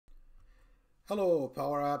Hello,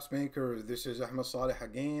 Power Apps Maker. This is Ahmed Saleh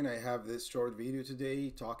again. I have this short video today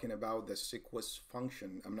talking about the Sequence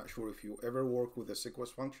function. I'm not sure if you ever work with the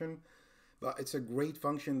Sequence function, but it's a great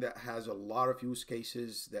function that has a lot of use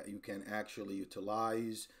cases that you can actually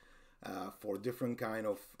utilize for different kind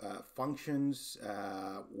of functions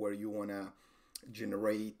where you want to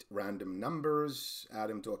generate random numbers, add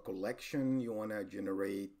them to a collection. You want to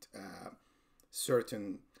generate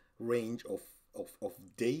certain range of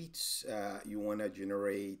dates. You want to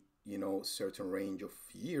generate, certain range of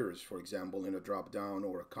years, for example, in a drop down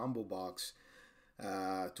or a combo box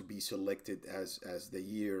to be selected as the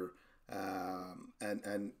year,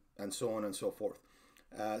 and so on and so forth.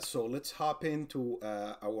 So let's hop into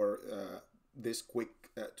our this quick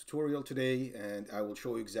tutorial today, and I will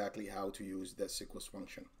show you exactly how to use the sequence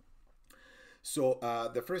function. So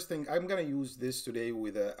the first thing, I'm going to use this today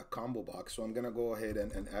with a combo box. So I'm going to go ahead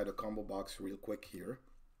and add a combo box real quick here.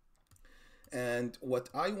 And what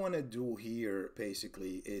I want to do here,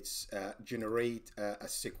 basically, it's generate a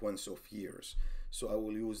sequence of years. So I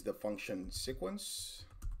will use the function sequence.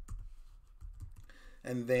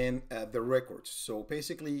 And then the records. So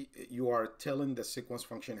basically, you are telling the sequence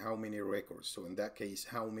function how many records. So in that case,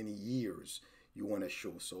 how many years you want to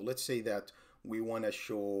show. So let's say that we want to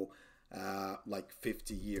show like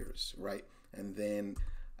 50 years, right? And then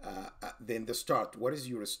the start. What is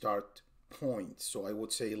your start point? So I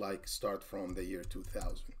would say like start from the year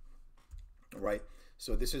 2000, right?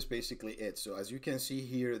 So this is basically it. So as you can see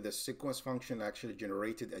here, the sequence function actually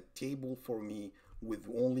generated a table for me with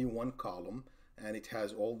only one column, and it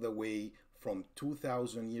has all the way from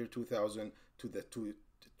 2000, year 2000 to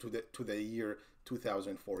the year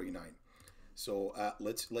 2049. So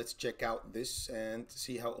let's check out this and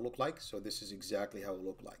see how it look like. So this is exactly how it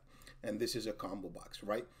look like, and this is a combo box,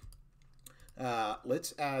 right?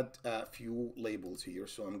 Let's add a few labels here.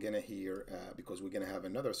 So I'm gonna here because we're gonna have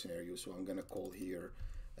another scenario. So I'm gonna call here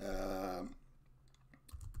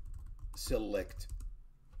select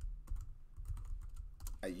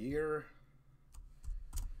a year,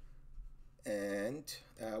 and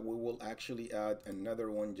we will actually add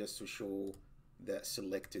another one just to show the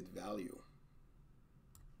selected value.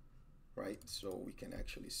 Right, so we can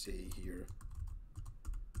actually say here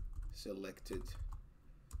selected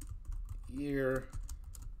year,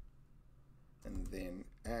 and then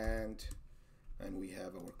and we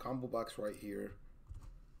have our combo box right here.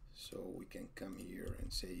 So we can come here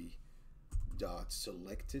and say dot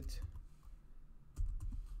selected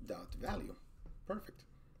dot value. Perfect.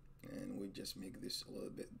 And we just make this a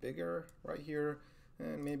little bit bigger right here,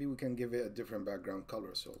 and maybe we can give it a different background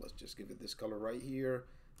color. So let's just give it this color right here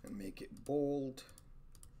and make it bold.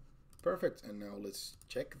 Perfect. And now let's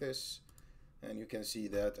check this, and you can see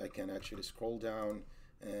that I can actually scroll down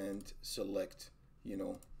and select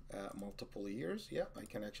multiple years. Yeah, I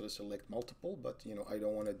can actually select multiple, but I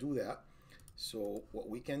don't want to do that. So what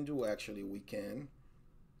we can do, actually, we can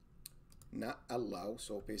not allow.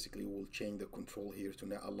 So basically we'll change the control here to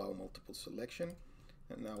not allow multiple selection.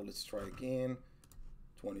 And now let's try again.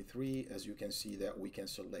 23, as you can see that we can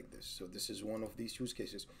select this. So this is one of these use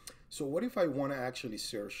cases. So what if I want to actually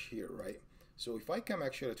search here, right? So if I can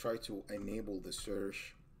actually try to enable the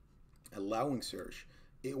search, allowing search,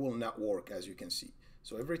 it will not work, as you can see.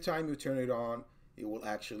 So every time you turn it on, it will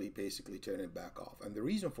actually basically turn it back off. And the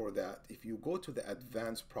reason for that, if you go to the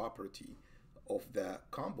advanced property of the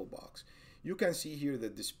combo box, you can see here the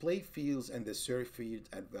display fields and the search field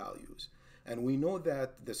and values. And we know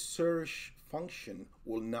that the search function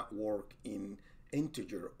will not work in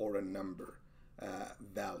integer or a number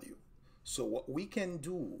value. So what we can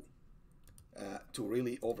do to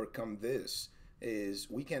really overcome this is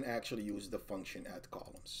we can actually use the function add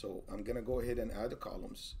columns. So I'm gonna go ahead and add the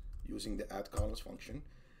columns using the add columns function.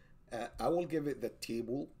 I will give it the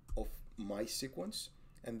table of my sequence,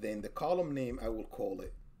 and then the column name I will call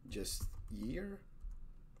it just year.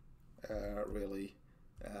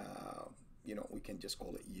 We can just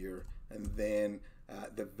call it year, and then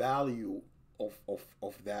the value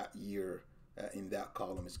of that year in that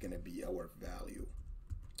column is going to be our value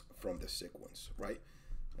from the sequence, right?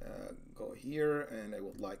 Go here, and I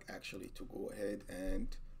would like actually to go ahead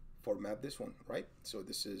and format this one, right? So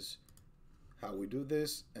this is how we do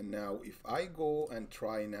this. And now if I go and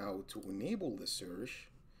try now to enable the search,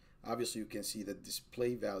 obviously you can see the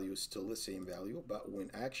display value is still the same value, but when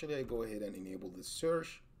actually I go ahead and enable the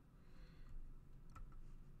search,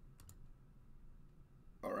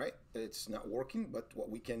 all right, it's not working. But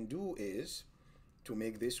what we can do is, to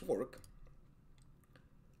make this work,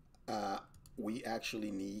 we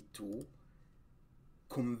actually need to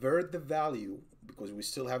convert the value, because we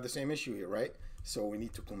still have the same issue here, right? So we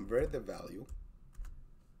need to convert the value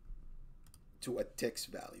to a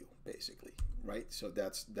text value, basically, right? So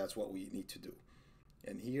that's what we need to do.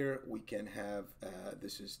 And here we can have,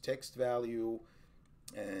 this is text value,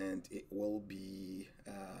 and it will be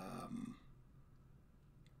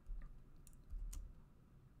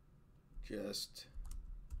just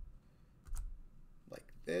like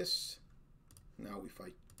this. Now if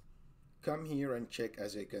I come here and check,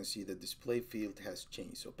 as you can see, the display field has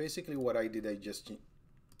changed. So basically what I did, I just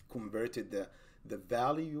converted the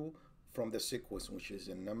value from the sequence, which is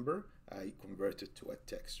a number, I converted to a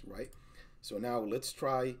text, right? So now let's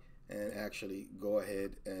try and actually go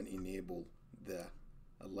ahead and enable the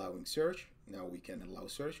allowing search. Now we can allow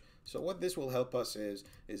search. So what this will help us is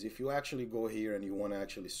if you actually go here and you want to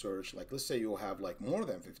actually search, like let's say you have like more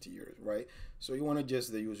than 50 years, right? So you want to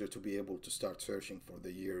just the user to be able to start searching for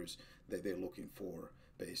the years that they're looking for,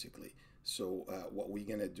 basically. So what we're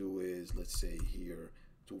gonna do is, let's say here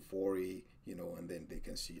 240, you know, and then they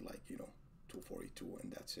can see like, you know, 242,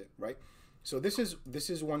 and that's it, right? So this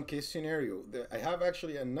is one case scenario. I have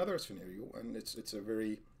actually another scenario, and it's a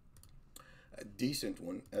very decent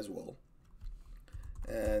one as well.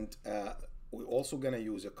 And we're also gonna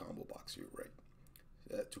use a combo box here,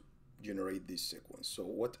 right, to generate this sequence. So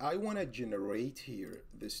what I want to generate here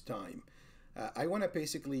this time, I want to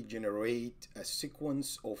basically generate a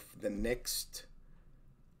sequence of the next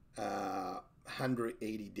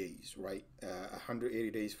 180 days, right? 180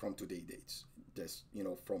 days from today dates. Just, you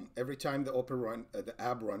know, from every time the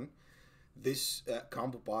app run, this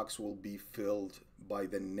combo box will be filled by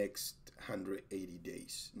the next 180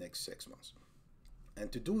 days, next 6 months. And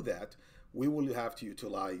to do that, we will have to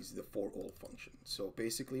utilize the for all function. So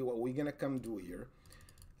basically what we're gonna come do here,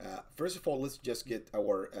 first of all, let's just get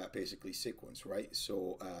our basically sequence, right?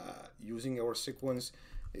 So using our sequence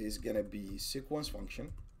is gonna be sequence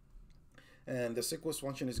function, and the sequence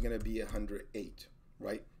function is gonna be 108,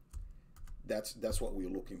 right? That's what we're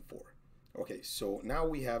looking for. Okay, so now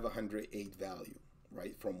we have 108 value,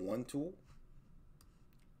 right? From 1 to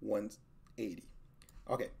 180.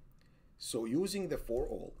 Okay, so using the for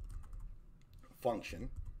all function,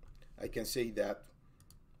 I can say that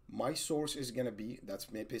my source is gonna be, that's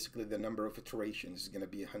basically the number of iterations, is gonna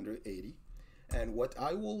be 180. And what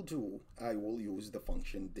I will do, I will use the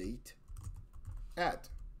function date add,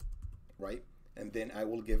 right? And then I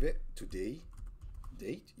will give it today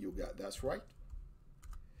date. You got that's right.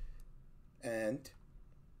 And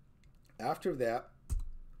after that,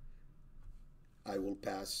 I will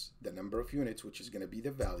pass the number of units, which is going to be the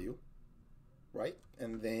value, right?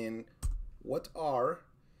 And then what are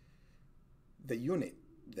the unit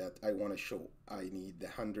that I want to show? I need the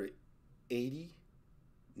 180,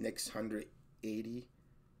 next 180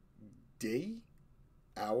 day,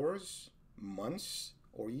 hours, months,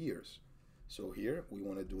 or years. So here we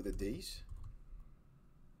want to do the days.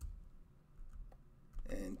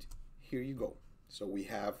 And here you go. So we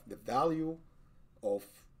have the value of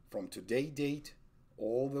from today date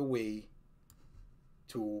all the way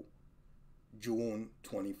to June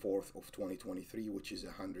 24th of 2023, which is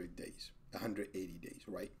 100 days, 180 days,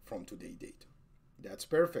 right? From today date. That's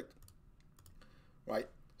perfect, right?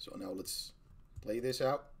 So now let's play this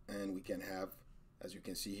out, and we can have, as you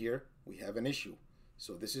can see here, we have an issue.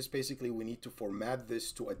 So this is basically, we need to format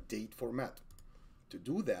this to a date format. To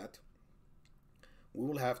do that, we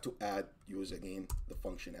will have to use again the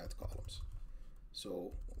function add columns.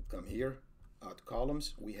 So we'll come here, add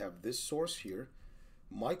columns. We have this source here.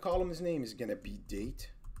 My column's name is gonna be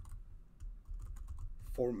date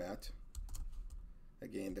format.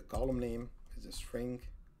 Again, the column name is a string,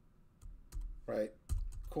 right?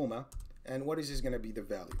 Comma. And what is this gonna be the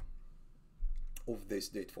value of this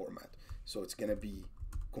date format? So it's gonna be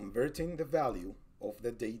converting the value of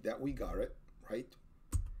the date that we got it, right?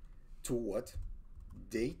 To what?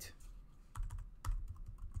 Date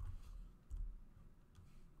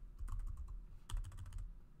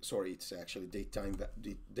it's actually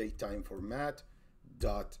datetime format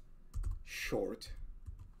dot short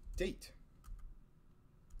date.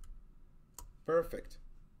 Perfect.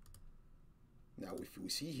 Now if we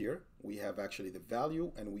see here, we have actually the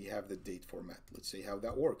value and we have the date format. Let's see how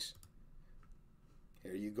that works.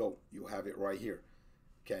 Here you go, you have it right here.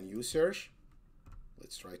 Can you search?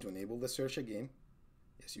 Let's try to enable the search again.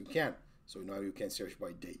 Yes, you can. So now you can search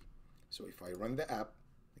by date. So if I run the app,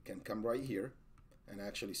 I can come right here and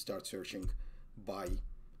actually start searching by,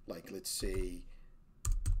 like, let's say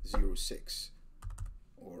 06,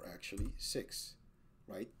 or actually 6,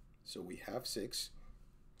 right? So we have 6,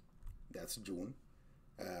 that's June.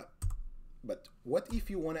 But what if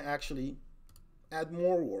you want to actually add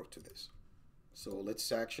more work to this? So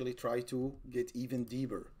let's actually try to get even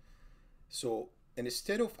deeper. So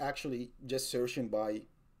instead of actually just searching by,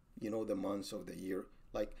 the months of the year,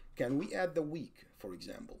 like, can we add the week, for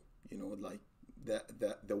example, like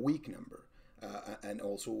the week number, and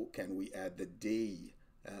also can we add the day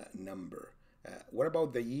number? What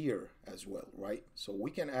about the year as well, right? So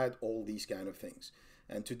we can add all these kind of things.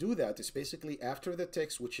 And to do that, it's basically after the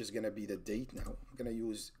text, which is going to be the date now. I'm going to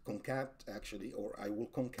use concat actually, or I will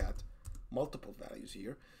concat multiple values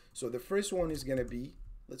here. So the first one is going to be,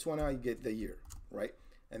 let's want to get the year, right?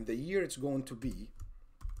 And the year it's going to be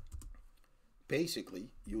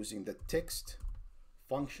basically using the text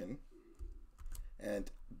function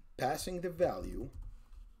and passing the value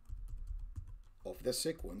of the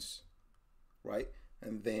sequence, right?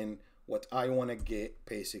 And then what I want to get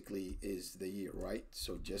basically is the year, right?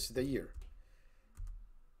 So just the year,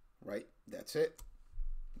 right? That's it.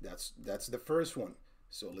 That's the first one.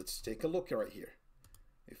 So let's take a look right here.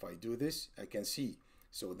 If I do this, I can see.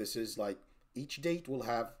 So this is like each date will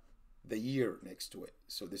have the year next to it.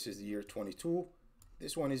 So this is the year 22.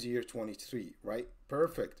 This one is year 23, right?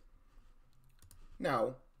 Perfect.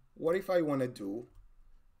 Now, what if I want to do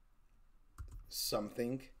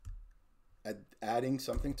something, adding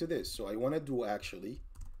something to this? So I want to do actually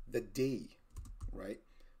the day, right?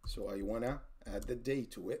 So I want to add the day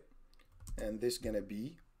to it. And this is going to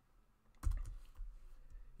be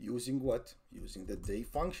using what? Using the day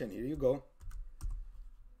function. Here you go.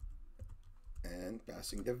 And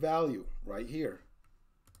passing the value right here.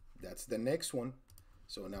 That's the next one.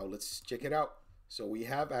 So now let's check it out. So we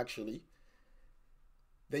have actually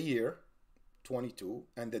the year 22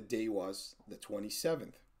 and the day was the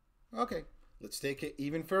 27th. Okay, let's take it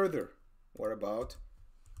even further. What about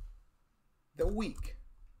the week?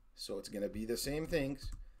 So it's going to be the same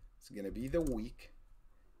things. It's going to be the week,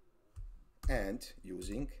 and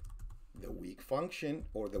using the week function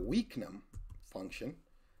or the weeknum function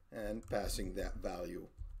and passing that value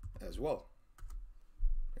as well.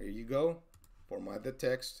 There you go. Format the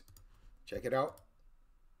text. Check it out.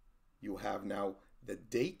 You have now the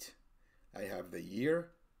date. I have the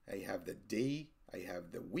year. I have the day. I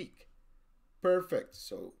have the week. Perfect.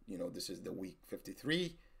 So, this is the week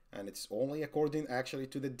 53, and it's only according actually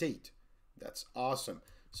to the date. That's awesome.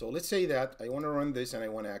 So let's say that I want to run this and I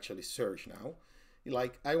want to actually search now.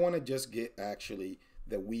 Like, I want to just get actually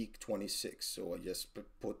the week 26. So I just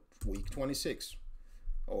put week 26.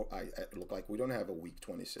 Or I look like we don't have a week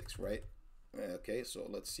 26, right? Okay, so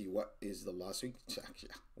let's see what is the last week.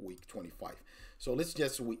 Week 25. So let's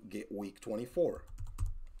just get week 24.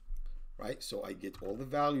 Right? So I get all the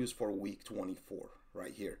values for week 24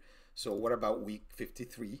 right here. So what about week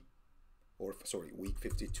 53? Or sorry, week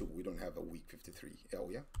 52. We don't have a week 53. Oh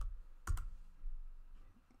yeah.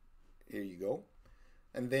 Here you go.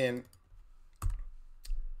 And then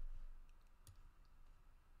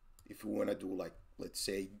if you want to do, like, let's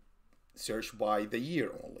say search by the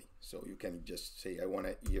year only. So you can just say I want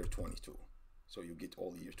a year 22. So you get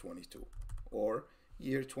all year 22. Or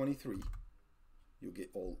year 23. You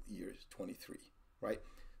get all years 23, right?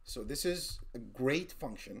 So this is a great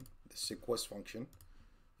function, the sequence function.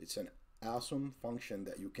 It's an awesome function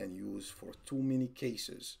that you can use for too many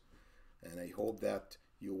cases. And I hope that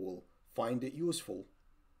you will find it useful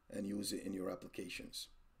and use it in your applications.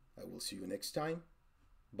 I will see you next time.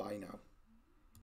 Bye now.